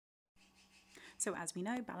So as we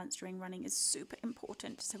know, balance during running is super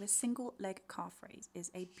important. So a single leg calf raise is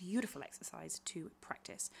a beautiful exercise to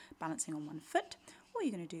practice balancing on one foot. All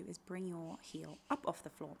you're going to do is bring your heel up off the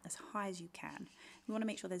floor as high as you can. We want to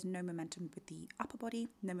make sure there's no momentum with the upper body,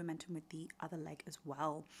 no momentum with the other leg as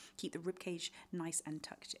well. Keep the rib cage nice and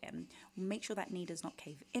tucked in. Make sure that knee does not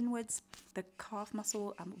cave inwards. The calf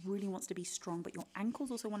muscle really wants to be strong, but your ankles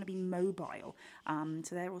also want to be mobile.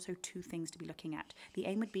 So there are also two things to be looking at. The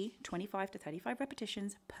aim would be 25 to 35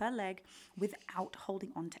 repetitions per leg without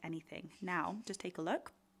holding on to anything. Now, just take a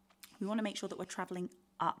look. We want to make sure that we're traveling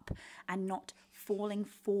up and not falling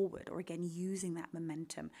forward, or again using that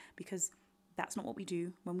momentum, because that's not what we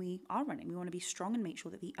do when we are running. We want to be strong and make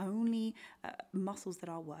sure that the only muscles that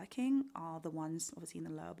are working are the ones obviously in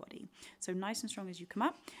the lower body. So nice and strong as you come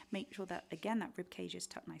up. Make sure that, again, that rib cage is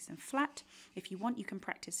tucked nice and flat. If you want, you can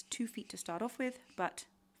practice 2 feet to start off with, but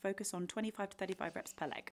focus on 25 to 35 reps per leg.